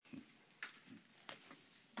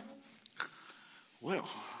Well,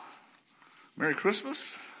 Merry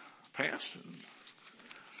Christmas, past, and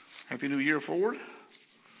Happy New Year forward.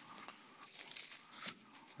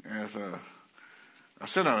 As I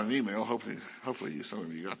sent out an email, hopefully some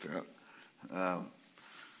of you got that.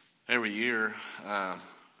 Every year,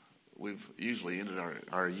 we've usually ended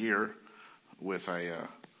our year with a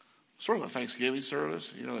sort of a Thanksgiving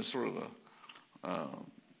service. You know, it's sort of a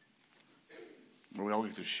where we all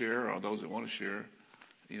get to share, or those that want to share.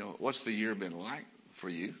 You know, what's the year been like for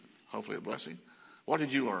you? Hopefully a blessing. What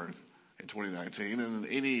did you learn in 2019, and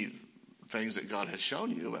any things that God has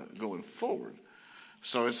shown you about going forward?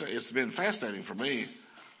 So it's been fascinating for me.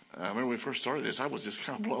 I remember when we first started this, I was just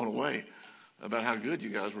kind of blown away about how good you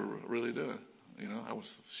guys were really doing. You know, I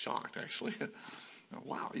was shocked actually.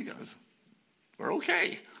 Wow, you guys are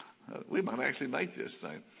okay. We might actually make this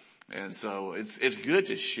thing. And so it's good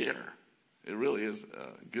to share. It really is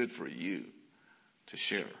good for you to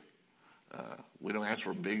share. We don't ask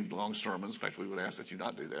for big, long sermons. In fact, we would ask that you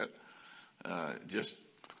not do that. Just,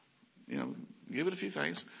 you know, give it a few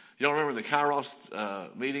things. Y'all remember the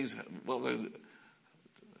Kairos meetings? What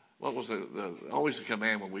was always the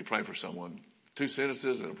command when we pray for someone? 2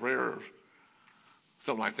 sentences and a prayer or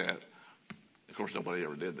something like that. Of course, nobody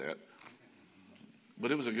ever did that.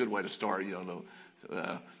 But it was a good way to start, you know,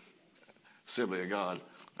 the Assembly of God.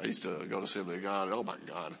 I used to go to Assembly of God. Oh my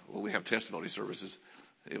God. Well, we have testimony services.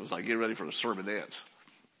 It was like, get ready for the sermonettes.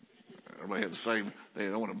 Everybody had the same, they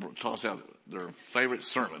don't want to toss out their favorite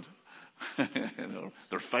sermon, you know,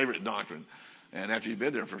 their favorite doctrine. And after you've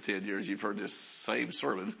been there for 10 years, you've heard this same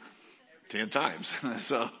sermon 10 times.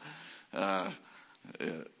 So,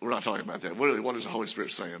 we're not talking about that. What is the Holy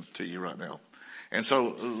Spirit saying to you right now? And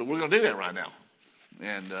so we're going to do that right now.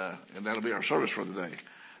 And that'll be our service for the day.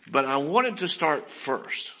 But I wanted to start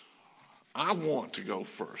first. I want to go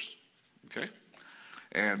first. Okay?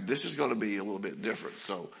 And this is going to be a little bit different.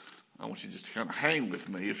 So I want you just to kind of hang with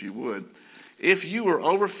me if you would. If you were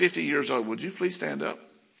over 50 years old, would you please stand up?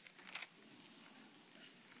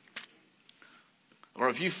 Or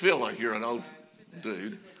if you feel like you're an old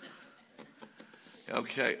dude.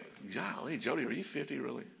 Okay. Golly, Jody, are you 50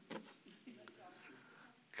 really?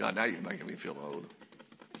 God, now you're making me feel old.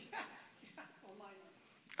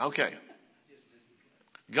 Okay.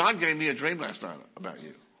 God gave me a dream last night about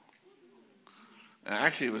you.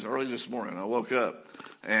 Actually, it was early this morning. I woke up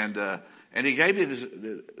and he gave me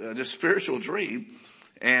this spiritual dream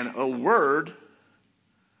and a word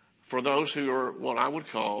for those who are what I would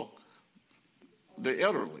call the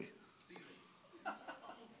elderly.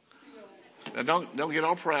 Now don't get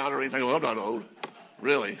all proud or anything. Well, I'm not old.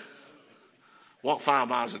 Really. Walk 5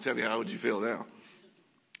 miles and tell me how old you feel now.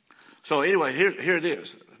 So anyway, here it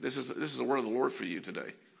is. This is the word of the Lord for you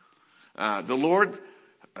today. The Lord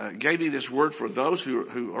gave me this word for those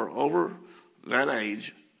who are over that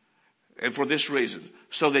age, and for this reason,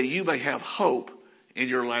 so that you may have hope in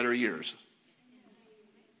your latter years.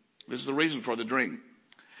 This is the reason for the dream.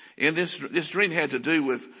 And this dream had to do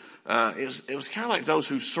with it was kind of like those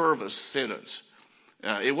who serve a sentence.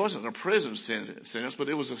 It wasn't a prison sentence, but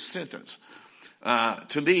it was a sentence.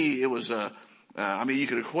 To me, it was you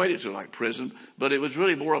could equate it to like prison, but it was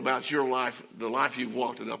really more about your life, the life you've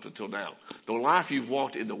walked up until now, the life you've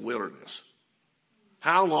walked in the wilderness.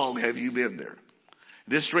 How long have you been there?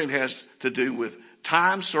 This dream has to do with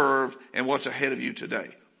time served and what's ahead of you today.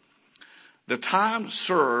 The time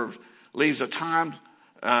served leaves a time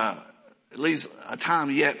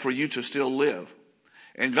yet for you to still live.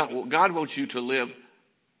 And God wants you to live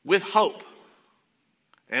with hope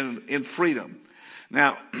and in freedom.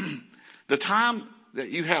 Now, the time that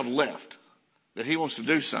you have left that he wants to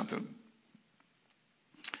do something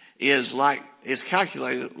is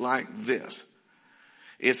calculated like this.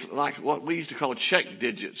 It's like what we used to call check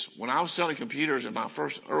digits. When I was selling computers in my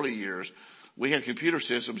first early years, we had computer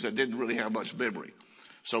systems that didn't really have much memory.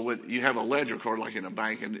 So when you have a ledger card like in a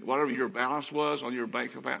bank, and whatever your balance was on your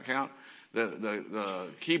bank account, the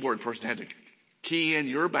keyboard person had to key in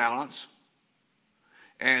your balance.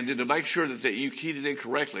 And then to make sure that you keyed it in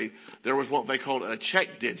correctly, there was what they called a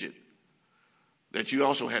check digit that you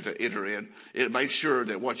also had to enter in. It made sure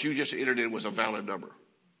that what you just entered in was a valid number.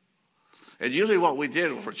 And usually what we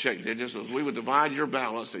did for check digits was we would divide your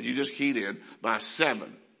balance that you just keyed in by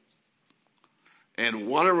 7. And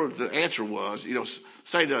whatever the answer was, you know,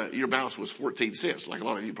 say your balance was 14 cents, like a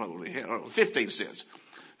lot of you probably had, or 15 cents.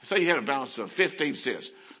 Say you had a balance of 15 cents.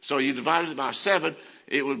 So you divided it by 7,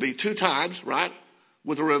 it would be 2 times, right?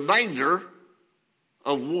 With a remainder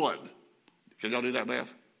of 1. Can y'all do that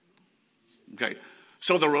math? Okay.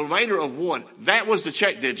 So the remainder of 1, that was the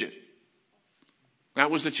check digit. That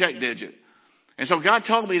was the check digit. And so God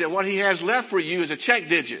told me that what he has left for you is a check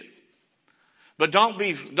digit. But don't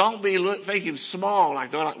be thinking small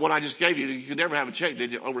like what I just gave you. You could never have a check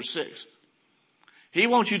digit over 6. He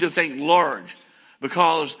wants you to think large,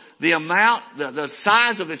 because the amount, the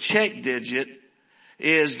size of the check digit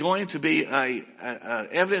is going to be a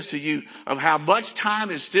evidence to you of how much time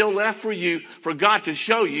is still left for you, for God to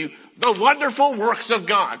show you the wonderful works of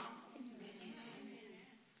God.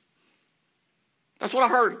 That's what I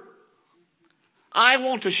heard. I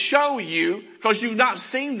want to show you, because you've not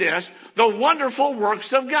seen this, the wonderful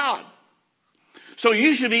works of God. So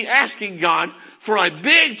you should be asking God for a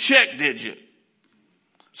big check digit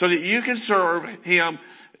so that you can serve him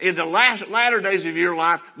in the latter days of your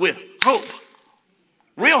life with hope.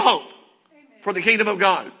 Real hope for the kingdom of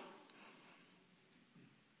God.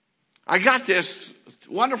 I got this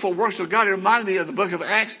wonderful works of God. It reminded me of the book of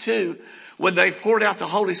Acts 2, when they poured out the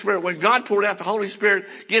Holy Spirit. When God poured out the Holy Spirit,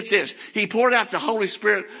 get this, he poured out the Holy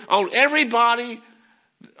Spirit on everybody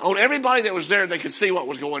that was there. They could see what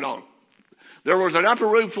was going on. There was an upper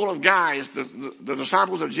room full of guys, the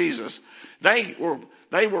disciples of Jesus. They were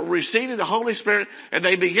receiving the Holy Spirit, and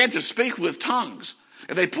they began to speak with tongues,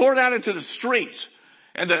 and they poured out into the streets.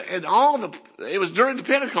 It was during the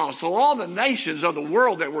Pentecost, so all the nations of the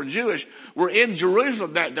world that were Jewish were in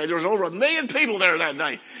Jerusalem that day. There was over 1 million people there that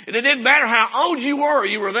day. And it didn't matter how old you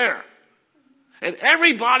were there. And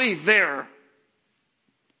everybody there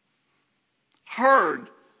heard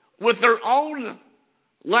with their own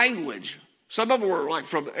language. Some of them were like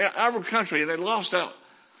from our country, and they lost out.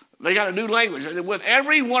 They got a new language. And with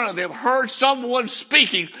every one of them heard someone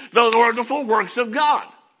speaking the wonderful works of God.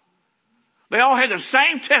 They all had the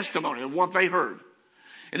same testimony of what they heard.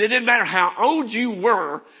 And it didn't matter how old you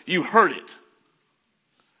were, you heard it.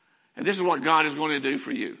 And this is what God is going to do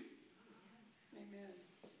for you. Amen.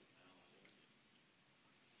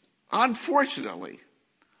 Unfortunately,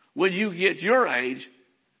 when you get your age,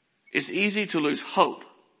 it's easy to lose hope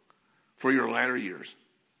for your latter years.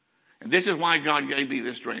 And this is why God gave me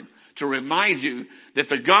this dream, to remind you that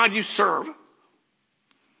the God you serve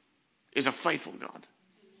is a faithful God.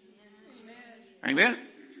 Amen.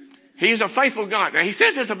 He's a faithful God. Now he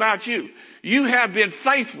says this about you. You have been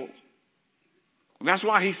faithful. And that's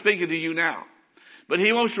why he's speaking to you now. But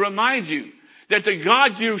he wants to remind you that the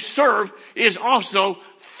God you serve is also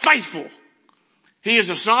faithful. He is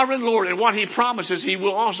a sovereign Lord, and what he promises he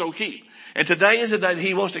will also keep. And today is the day that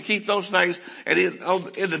he wants to keep those things. And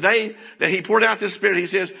in the day that he poured out this Spirit, he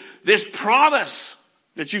says, this promise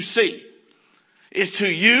that you see is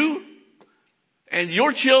to you and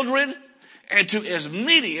your children and to as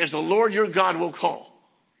many as the Lord your God will call.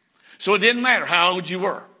 So it didn't matter how old you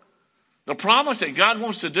were. The promise that God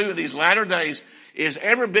wants to do in these latter days is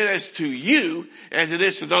every bit as to you as it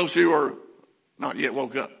is to those who are not yet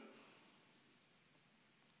woke up.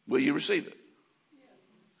 Will you receive it?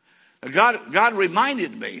 Now God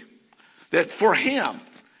reminded me that for him,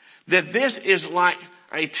 that this is like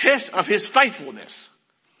a test of his faithfulness.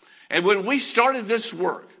 And when we started this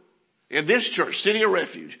work in this church, City of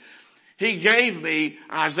Refuge, he gave me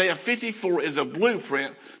Isaiah 54 as a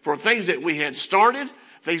blueprint for things that we had started,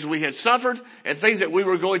 things we had suffered, and things that we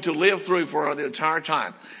were going to live through for the entire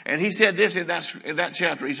time. And he said this in that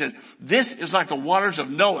chapter. He said, this is like the waters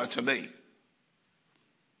of Noah to me.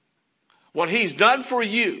 What he's done for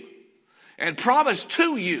you and promised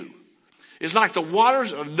to you is like the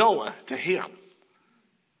waters of Noah to him.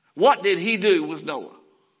 What did he do with Noah?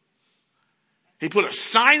 He put a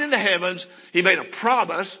sign in the heavens. He made a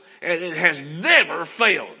promise, and it has never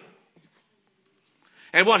failed.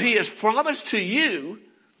 And what he has promised to you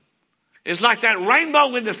is like that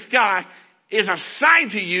rainbow in the sky, is a sign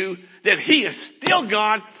to you that he is still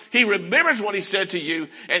God. He remembers what he said to you,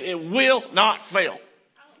 and it will not fail.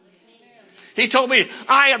 He told me,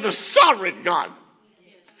 I am the sovereign God.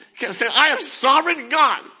 He said, I am sovereign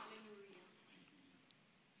God.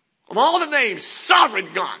 Of all the names, sovereign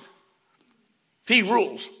God. He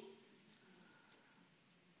rules.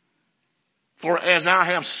 For as I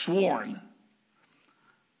have sworn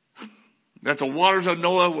that the waters of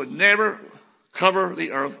Noah would never cover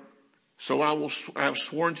the earth, so I have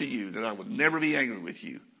sworn to you that I would never be angry with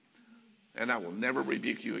you, and I will never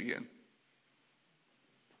rebuke you again.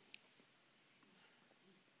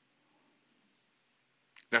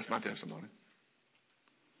 That's my testimony.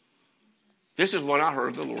 This is what I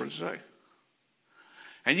heard the Lord say.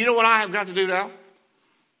 And you know what I have got to do now?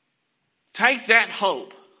 Take that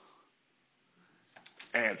hope,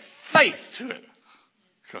 add faith to it.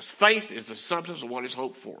 Because faith is the substance of what is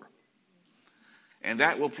hoped for. And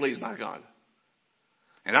that will please my God.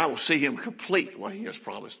 And I will see him complete what he has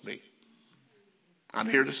promised me. I'm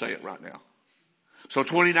here to say it right now. So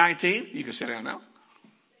 2019, you can sit down now.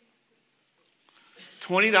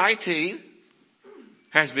 2019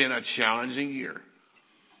 has been a challenging year.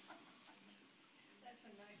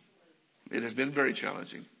 It has been very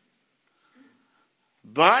challenging.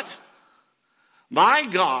 But my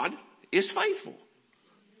God is faithful.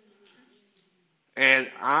 And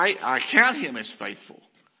I count him as faithful.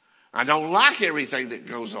 I don't like everything that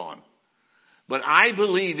goes on. But I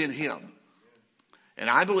believe in him. And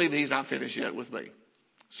I believe he's not finished yet with me.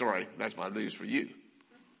 Sorry, that's my news for you.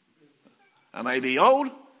 I may be old,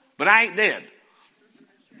 but I ain't dead.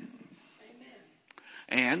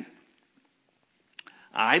 And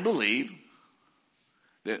I believe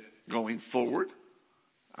that going forward,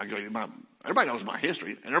 everybody knows my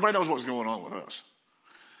history, and everybody knows what's going on with us.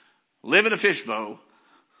 Live in a fishbowl,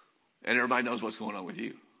 and everybody knows what's going on with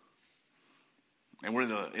you. And we're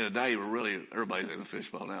in a day where really everybody's in a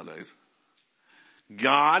fishbowl nowadays.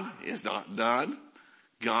 God is not done.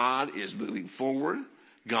 God is moving forward.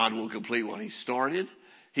 God will complete what he started.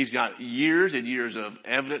 He's got years and years of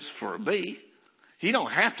evidence for me. He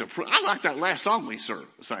don't have to prove. I like that last song we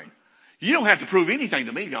sang. You don't have to prove anything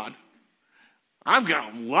to me, God. I've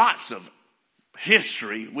got lots of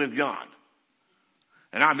history with God.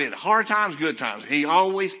 And I've been hard times, good times. He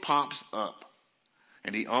always pops up.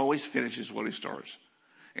 And he always finishes what he starts.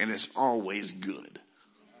 And it's always good.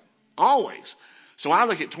 Always. So I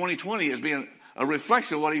look at 2020 as being a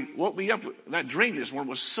reflection of what he woke me up with. That dream this morning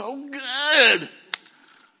was so good.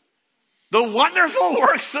 The wonderful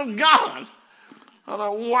works of God. I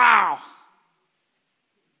thought, wow.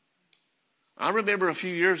 I remember a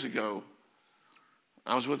few years ago,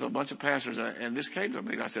 I was with a bunch of pastors and this came to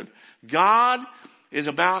me and I said, God is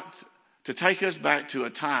about to take us back to a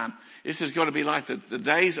time. This is going to be like the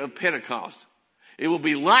days of Pentecost. It will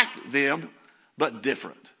be like them, but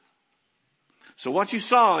different. So what you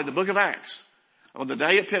saw in the book of Acts on the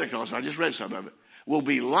day of Pentecost, I just read some of it, will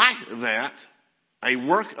be like that, a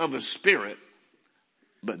work of the Spirit,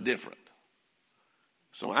 but different.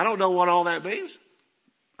 So I don't know what all that means.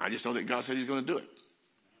 I just know that God said he's going to do it.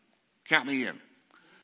 Count me in.